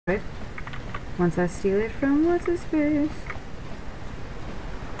Once I steal it from what's his face.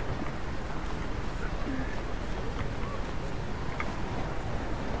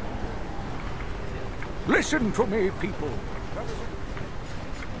 Listen to me, people.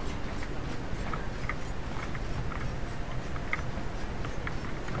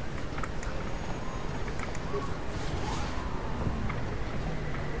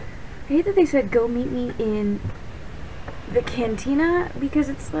 I hate that they said go meet me in the cantina, because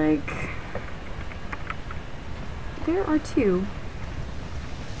it's like there are two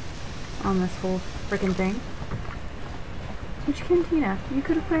on this whole frickin' thing. Which cantina? You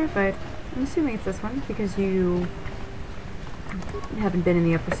could have clarified. I'm assuming it's this one because you haven't been in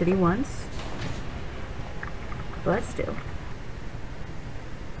the upper city once, but still.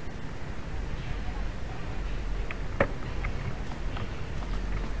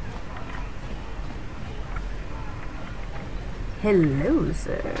 Hello,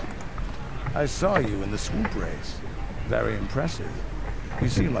 sir. I saw you in the swoop race. Very impressive. You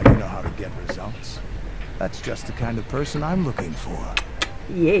seem like you know how to get results. That's just the kind of person I'm looking for.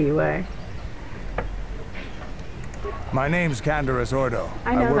 Yeah, you are. My name's Candaris Ordo.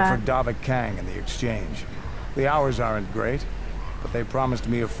 I know work that. for Davik Kang in the exchange. The hours aren't great, but they promised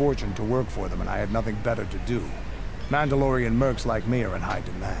me a fortune to work for them, and I had nothing better to do. Mandalorian mercs like me are in high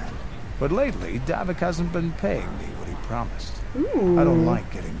demand. But lately, Davik hasn't been paying me what he promised. Ooh. I don't like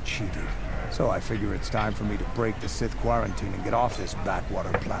getting cheated, so I figure it's time for me to break the Sith quarantine and get off this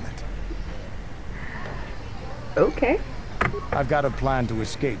backwater planet. Okay. I've got a plan to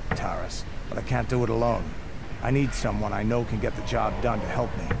escape, Taris, but I can't do it alone. I need someone I know can get the job done to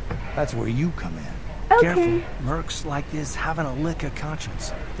help me. That's where you come in. Okay. Careful. Mercs like this haven't a lick of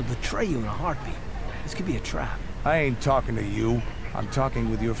conscience. They'll betray you in a heartbeat. This could be a trap. I ain't talking to you. I'm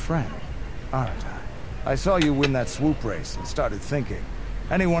talking with your friend, aren't I? I saw you win that swoop race and started thinking.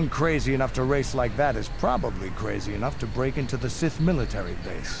 Anyone crazy enough to race like that is probably crazy enough to break into the Sith military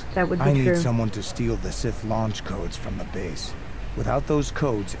base. That would be I true. need someone to steal the Sith launch codes from the base. Without those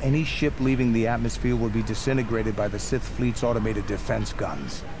codes, any ship leaving the atmosphere will be disintegrated by the Sith fleet's automated defense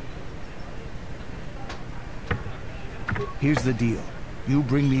guns. Here's the deal. You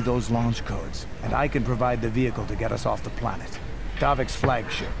bring me those launch codes, and I can provide the vehicle to get us off the planet. Davik's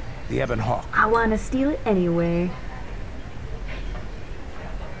flagship, the Ebon Hawk. I want to steal it anyway.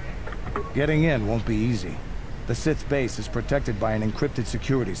 Getting in won't be easy. The Sith base is protected by an encrypted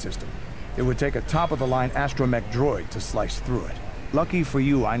security system. It would take a top-of-the-line astromech droid to slice through it. Lucky for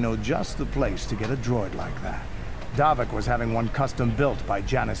you, I know just the place to get a droid like that. Davik was having one custom built by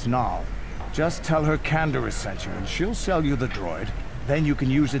Janice Nall. Just tell her Candaris sent you, and she'll sell you the droid. Then you can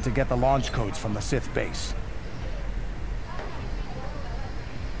use it to get the launch codes from the Sith base.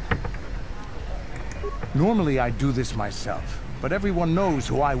 Normally I'd do this myself, but everyone knows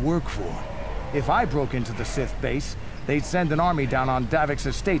who I work for. If I broke into the Sith base, they'd send an army down on Davik's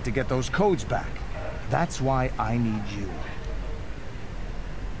estate to get those codes back. That's why I need you.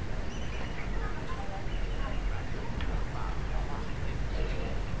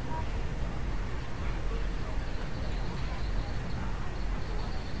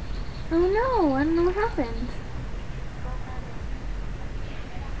 Oh no, I don't know what happened.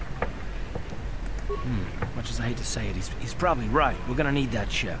 Much as I hate to say it, he's probably right. We're gonna need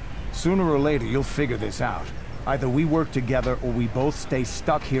that ship. Sooner or later, you'll figure this out. Either we work together, or we both stay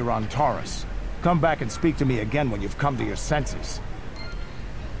stuck here on Taurus. Come back and speak to me again when you've come to your senses.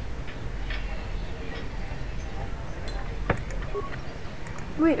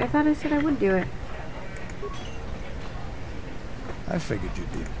 Wait, I thought I said I would do it. I figured you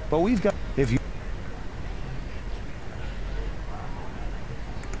did. But we've got... If you...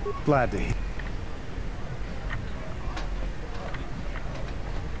 Glad to hear.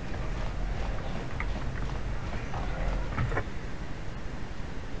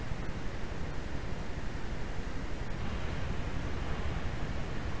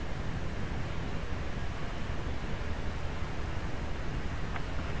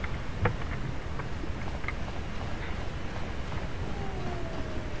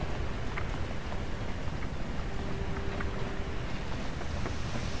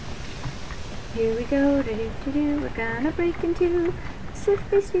 Here we go, do-do-do-do, we're gonna break into Sith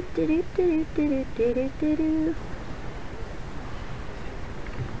base, do-do-do-do-do-do-do-do-do.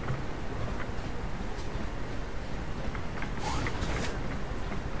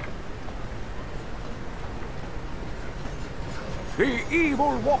 The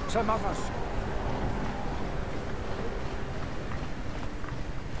evil walks among us.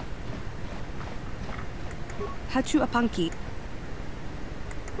 Hachu apanki.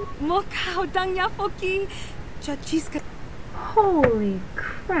 Mokau dangya foki. Chachiska. Holy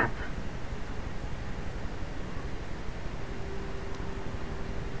crap.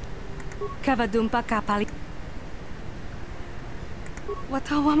 Kavadumpa kapali.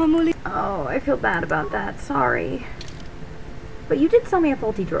 Watawa muli. Oh, I feel bad about that. Sorry. But you did sell me a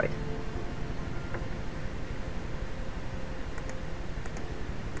faulty droid.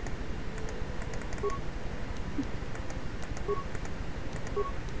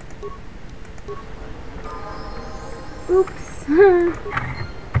 Oops.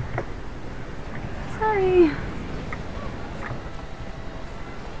 Sorry.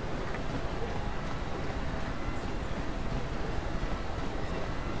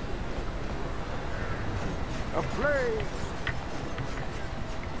 A blaze!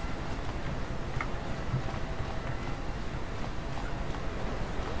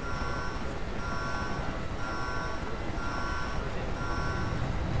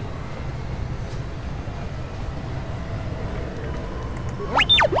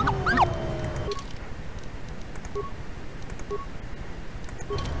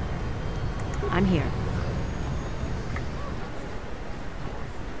 I'm here.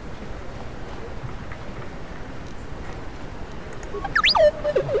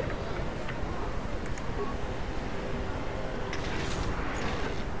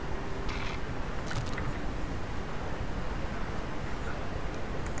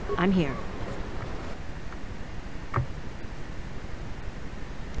 I'm here.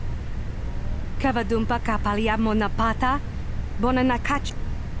 Kavadumpa kapalia monapata, bonanakach.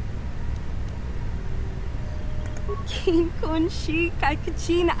 Kinkunshi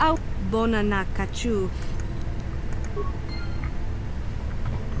kaikachina au bonanakachu.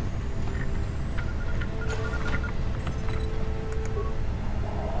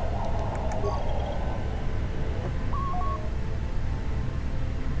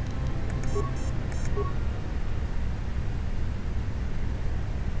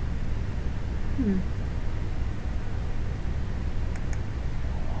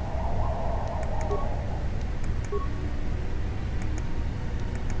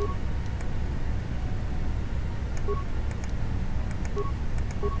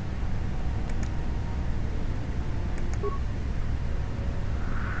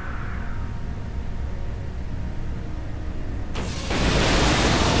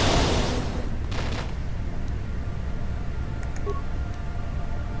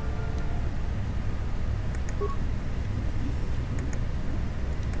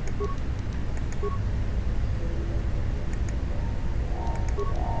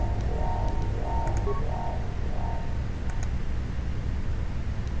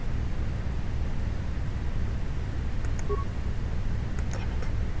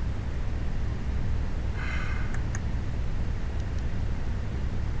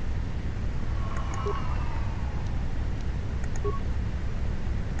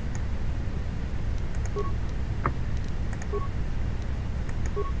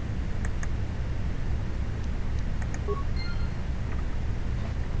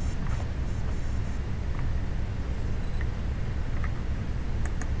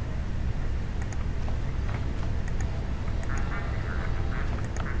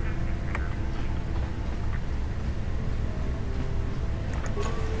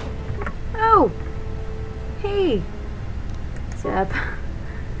 Oh! Hey! Zeb.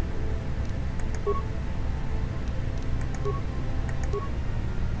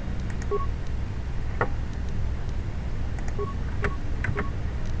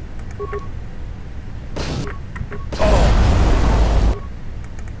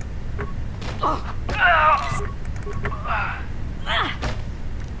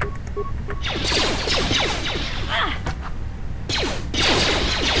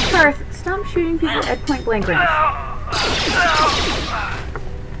 Garth, stop shooting people at point blank range.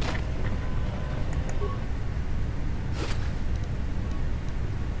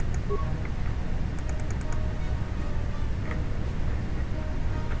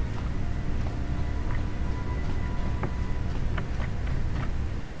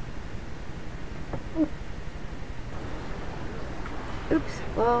 Oops,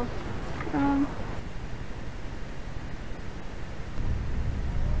 well,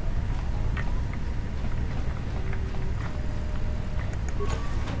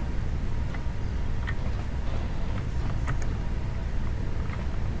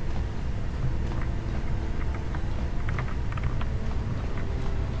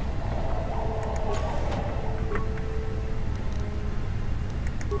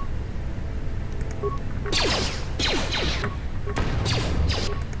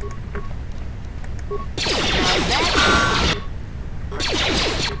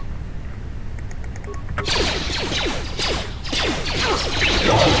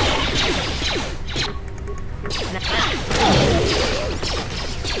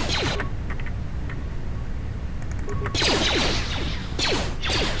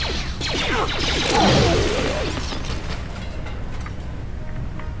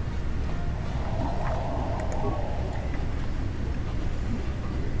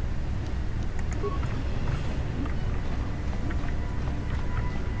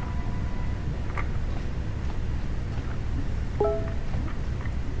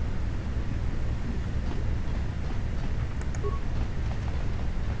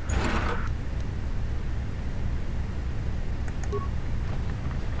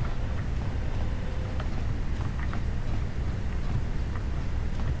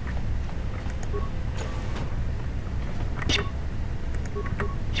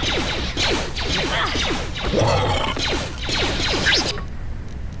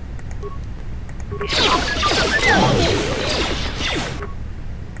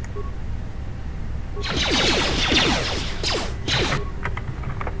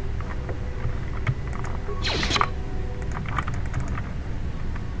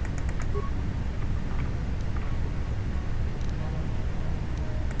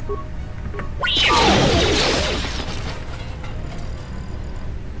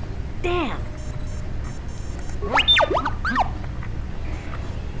 Damn!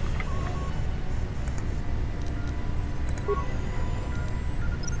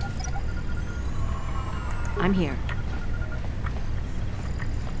 I'm here.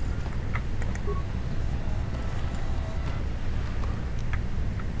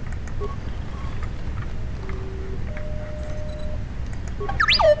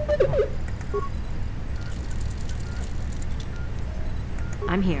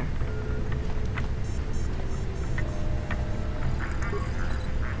 I'm here.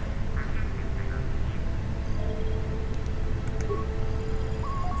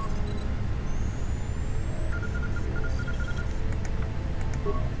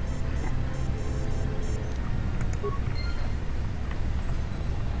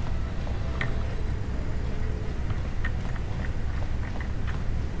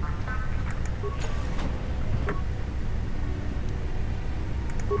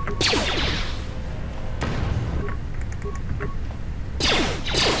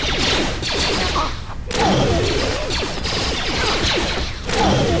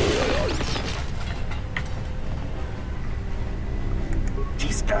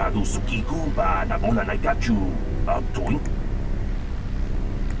 Ciscado Sukikuba na bona na gachu abtoin.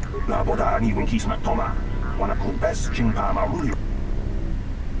 La boda ni winkisma toma. Wana kumpes chingpa marulio.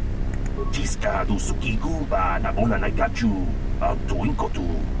 Ciscado Sukikuba na bona na gachu abtoin kotu.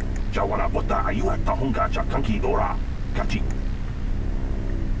 Jawana bota ayua tahunga chakanki dora. Kachi.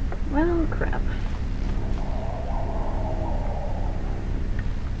 Well, crap.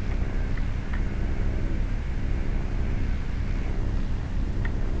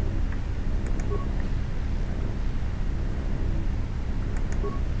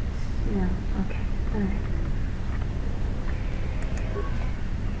 Yeah, okay, alright.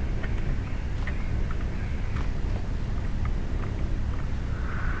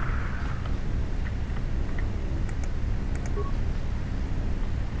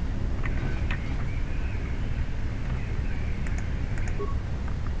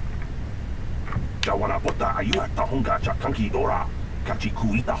 Jawana bota ayua tahunga chakanki dora. Kachi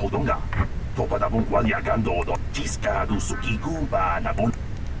kuita hodonga. Topa da bon gualia gando do. Ciscado Sukikuba na bona.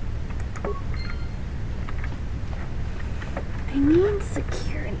 They need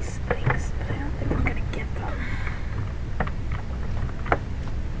security spikes, but I don't think I'm gonna get them.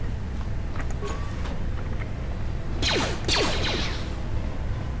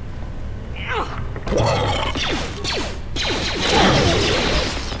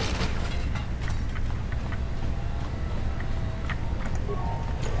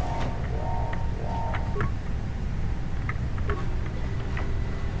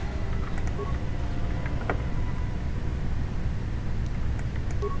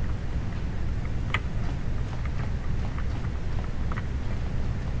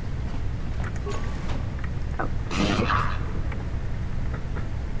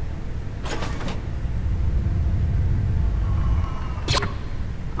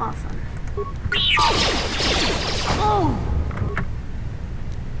 Awesome. Oh!